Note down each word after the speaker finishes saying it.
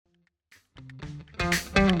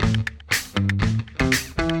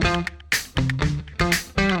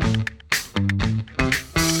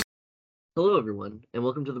Hello, everyone, and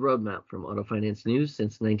welcome to the Roadmap from Auto Finance News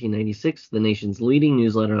since 1996, the nation's leading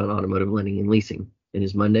newsletter on automotive lending and leasing. It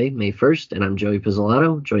is Monday, May 1st, and I'm Joey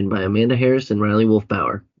Pizzolato, joined by Amanda Harris and Riley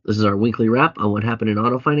Wolfbauer. This is our weekly wrap on what happened in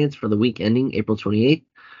auto finance for the week ending April 28,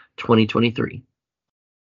 2023.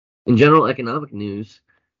 In general economic news,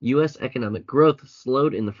 U.S. economic growth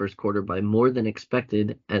slowed in the first quarter by more than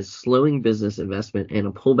expected as slowing business investment and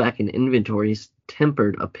a pullback in inventories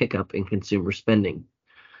tempered a pickup in consumer spending.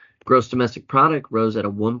 Gross domestic product rose at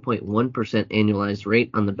a 1.1% annualized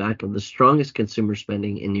rate on the back of the strongest consumer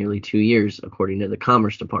spending in nearly 2 years, according to the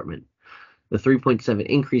Commerce Department. The 3.7%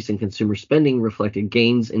 increase in consumer spending reflected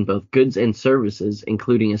gains in both goods and services,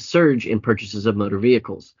 including a surge in purchases of motor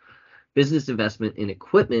vehicles. Business investment in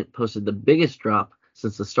equipment posted the biggest drop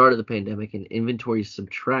since the start of the pandemic, and inventories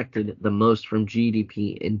subtracted the most from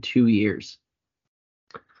GDP in 2 years.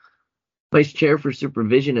 Vice Chair for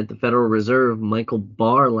Supervision at the Federal Reserve, Michael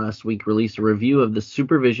Barr, last week released a review of the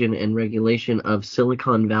supervision and regulation of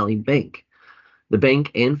Silicon Valley Bank. The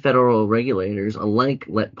bank and federal regulators alike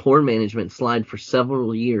let poor management slide for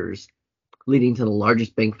several years, leading to the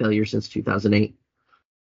largest bank failure since 2008.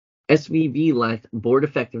 SVB lacked board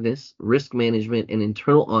effectiveness, risk management, and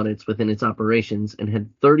internal audits within its operations and had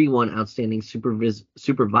 31 outstanding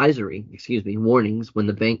supervisory warnings when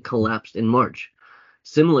the bank collapsed in March.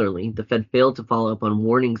 Similarly, the Fed failed to follow up on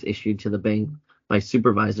warnings issued to the bank by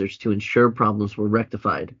supervisors to ensure problems were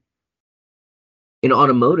rectified. In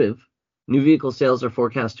automotive, new vehicle sales are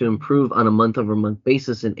forecast to improve on a month-over-month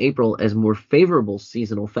basis in April as more favorable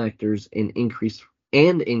seasonal factors and increased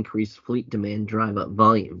fleet demand drive up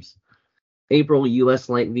volumes. April U.S.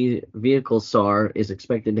 light vehicle SAAR is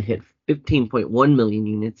expected to hit 15.1 million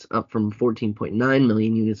units, up from 14.9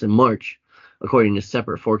 million units in March, according to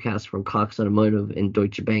separate forecasts from Cox Automotive and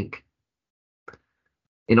Deutsche Bank.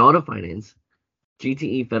 In auto finance,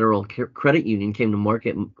 GTE Federal Credit Union came to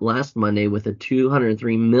market last Monday with a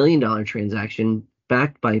 $203 million transaction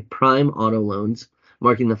backed by prime auto loans,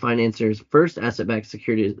 marking the financer's first asset-backed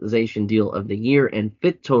securitization deal of the year and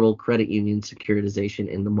fifth total credit union securitization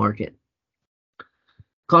in the market.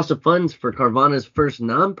 Cost of funds for Carvana's first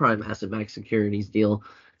non-prime asset-backed securities deal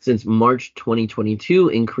since March 2022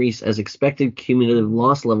 increased as expected. Cumulative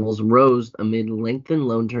loss levels rose amid lengthened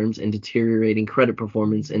loan terms and deteriorating credit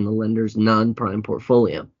performance in the lender's non-prime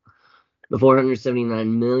portfolio. The $479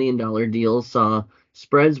 million deal saw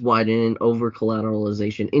spreads widen and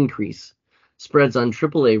over-collateralization increase. Spreads on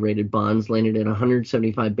AAA-rated bonds landed at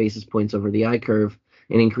 175 basis points over the I-curve,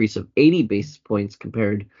 an increase of 80 basis points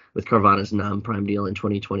compared with Carvana's non-prime deal in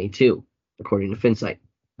 2022, according to FinSight.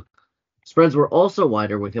 Spreads were also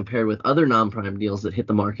wider when compared with other non-prime deals that hit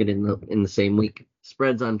the market in the same week.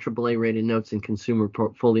 Spreads on AAA-rated notes in Consumer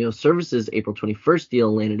Portfolio Services April 21st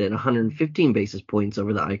deal landed at 115 basis points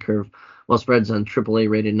over the I-curve, while spreads on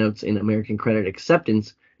AAA-rated notes in American Credit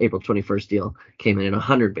Acceptance April 21st deal came in at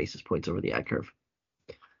 100 basis points over the I-curve.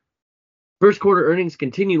 First quarter earnings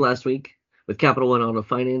continued last week, with Capital One Auto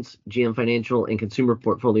Finance, GM Financial, and Consumer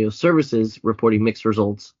Portfolio Services reporting mixed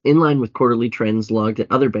results, in line with quarterly trends logged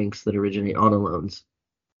at other banks that originate auto loans.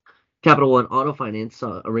 Capital One Auto Finance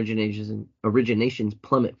saw originations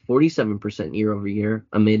plummet 47% year over year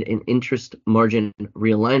amid an interest margin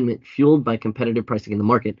realignment fueled by competitive pricing in the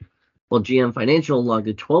market, while GM Financial logged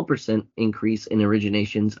a 12% increase in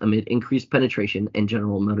originations amid increased penetration and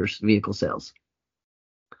General Motors vehicle sales.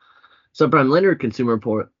 Subprime lender Consumer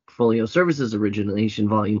Portfolio Services origination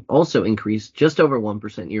volume also increased just over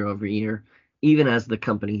 1% year over year, even as the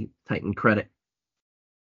company tightened credit.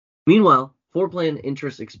 Meanwhile, floor-plan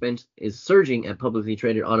interest expense is surging at publicly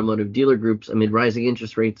traded automotive dealer groups amid rising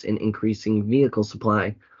interest rates and increasing vehicle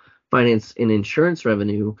supply. Finance and insurance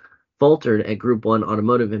revenue faltered at Group 1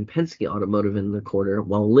 Automotive and Penske Automotive in the quarter,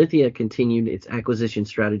 while Lithia continued its acquisition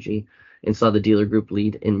strategy and saw the dealer group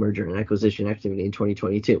lead in merger and acquisition activity in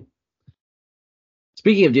 2022.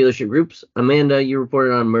 Speaking of dealership groups, Amanda, you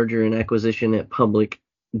reported on merger and acquisition at public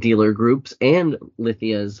dealer groups and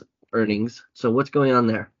Lithia's earnings. So what's going on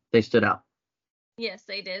there? They stood out. Yes,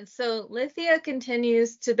 they did. So Lithia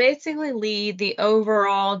continues to basically lead the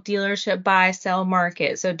overall dealership buy-sell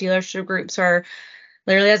market. So dealership groups are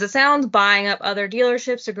literally, as it sounds, buying up other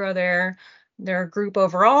dealerships to grow their group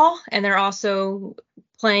overall. And they're also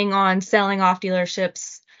planning on selling off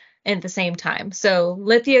dealerships at the same time. So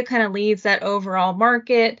Lithia kind of leads that overall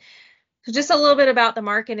market. So just a little bit about the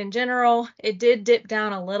market in general. It did dip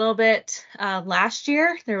down a little bit last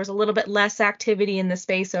year. There was a little bit less activity in the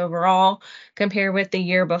space overall compared with the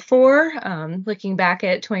year before, looking back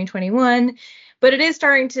at 2021. But it is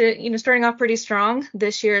starting off pretty strong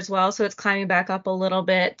this year as well. So it's climbing back up a little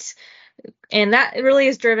bit. And that really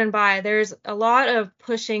is driven by there's a lot of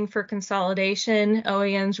pushing for consolidation.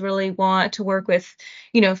 OEMs really want to work with,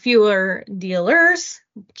 fewer dealers,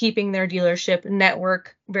 keeping their dealership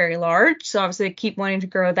network very large. So obviously they keep wanting to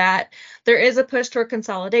grow that. There is a push toward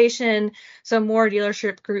consolidation. So more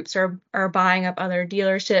dealership groups are buying up other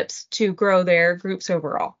dealerships to grow their groups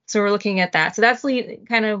overall. So we're looking at that. So that's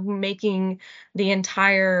kind of making the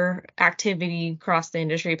entire activity across the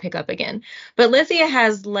industry pick up again. But Lithia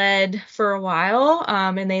has led for a while,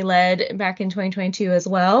 and they led back in 2022 as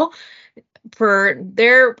well.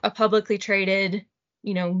 They're a publicly traded,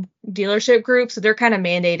 dealership group, so they're kind of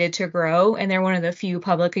mandated to grow, and they're one of the few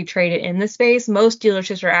publicly traded in the space. Most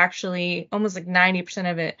dealerships are actually almost like 90%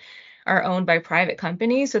 of it are owned by private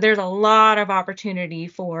companies. So there's a lot of opportunity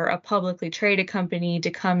for a publicly traded company to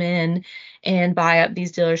come in and buy up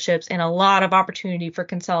these dealerships, and a lot of opportunity for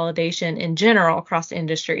consolidation in general across the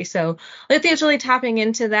industry. So Lithia's really tapping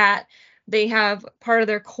into that. They have part of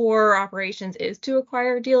their core operations is to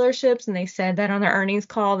acquire dealerships, and they said that on their earnings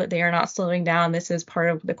call that they are not slowing down. This is part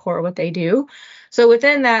of the core of what they do. So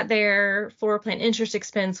within that, their floor plan interest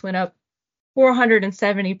expense went up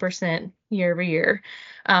 470% year over year.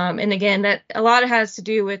 And again, that a lot has to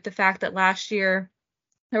do with the fact that last year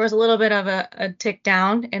there was a little bit of a tick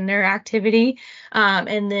down in their activity.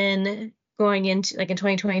 And then going into in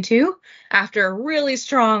 2022, after a really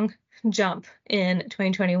strong jump in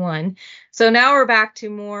 2021. So now we're back to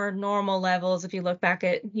more normal levels. If you look back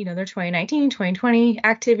at, their 2019, 2020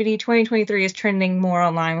 activity, 2023 is trending more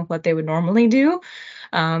in line with what they would normally do.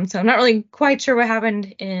 So I'm not really quite sure what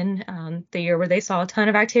happened in the year where they saw a ton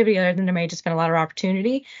of activity, other than there may have just been a lot of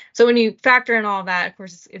opportunity. So when you factor in all that, of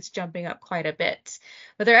course, it's jumping up quite a bit.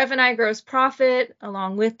 But their F&I gross profit,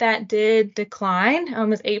 along with that, did decline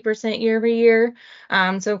almost 8% year over year.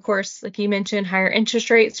 So of course, like you mentioned, higher interest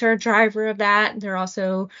rates are a driver of that. They're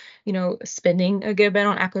also, spending a good bit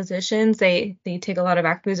on acquisitions. They take a lot of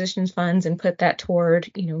acquisitions funds and put that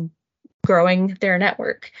toward, growing their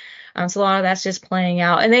network. So a lot of that's just playing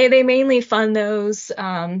out, and they mainly fund those.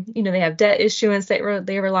 They have debt issuance that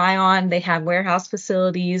they rely on. They have warehouse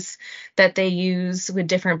facilities that they use with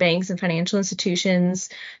different banks and financial institutions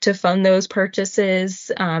to fund those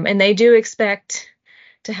purchases. And they do expect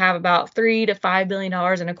to have about $3 to $5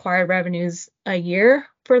 billion in acquired revenues a year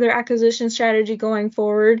for their acquisition strategy going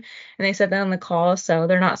forward. And they said that on the call, so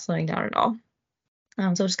they're not slowing down at all. So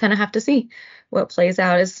we'll just kind of have to see what plays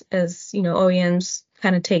out as OEMs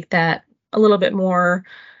kind of take that a little bit more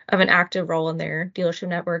of an active role in their dealership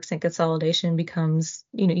networks, and consolidation becomes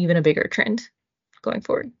even a bigger trend going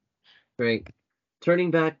forward. Great.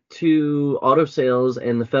 Turning back to auto sales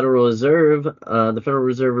and the Federal Reserve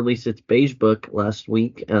released its beige book last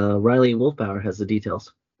week. Riley Wolfbauer has the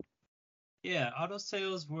details. Yeah, auto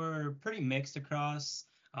sales were pretty mixed across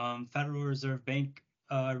Federal Reserve Bank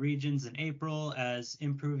regions in April, as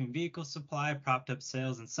improving vehicle supply propped up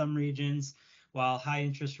sales in some regions, while high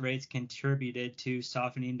interest rates contributed to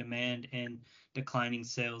softening demand and declining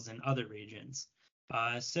sales in other regions.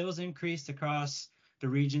 Sales increased across the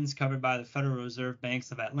regions covered by the Federal Reserve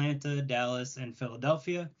Banks of Atlanta, Dallas, and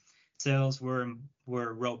Philadelphia. Sales were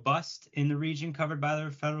robust in the region covered by the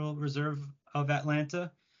Federal Reserve of Atlanta.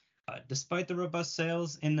 Despite the robust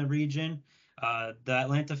sales in the region, the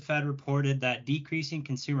Atlanta Fed reported that decreasing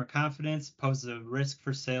consumer confidence poses a risk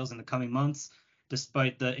for sales in the coming months,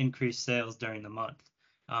 despite the increased sales during the month.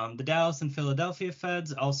 The Dallas and Philadelphia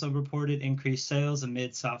Feds also reported increased sales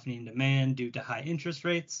amid softening demand due to high interest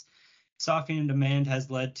rates. Softening demand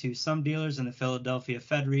has led to some dealers in the Philadelphia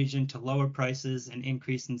Fed region to lower prices and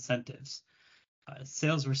increase incentives.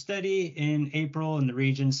 Sales were steady in April in the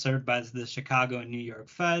region served by the Chicago and New York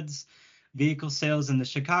Feds. Vehicle sales in the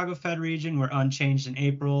Chicago Fed region were unchanged in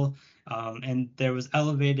April, and there was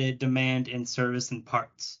elevated demand in service and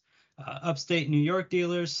parts. Upstate New York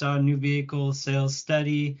dealers saw new vehicle sales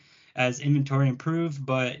steady as inventory improved,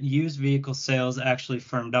 but used vehicle sales actually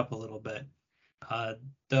firmed up a little bit.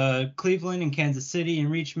 The Cleveland and Kansas City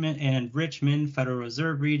and Richmond Federal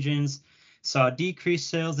Reserve regions saw decreased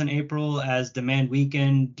sales in April as demand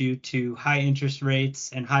weakened due to high interest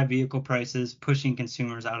rates and high vehicle prices pushing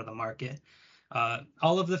consumers out of the market.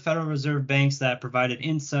 All of the Federal Reserve banks that provided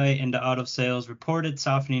insight into auto sales reported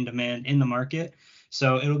softening demand in the market,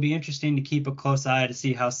 so it'll be interesting to keep a close eye to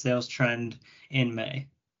see how sales trend in May.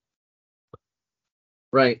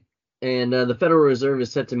 Right. And the Federal Reserve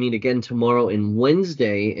is set to meet again tomorrow and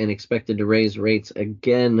Wednesday and expected to raise rates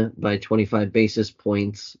again by 25 basis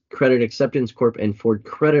points. Credit Acceptance Corp and Ford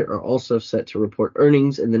Credit are also set to report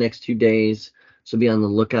earnings in the next 2 days, so be on the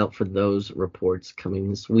lookout for those reports coming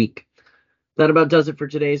this week. That about does it for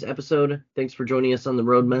today's episode. Thanks for joining us on the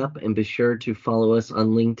Roadmap, and be sure to follow us on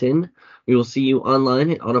LinkedIn. We will see you online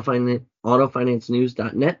at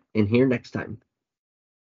autofinancenews.net and here next time.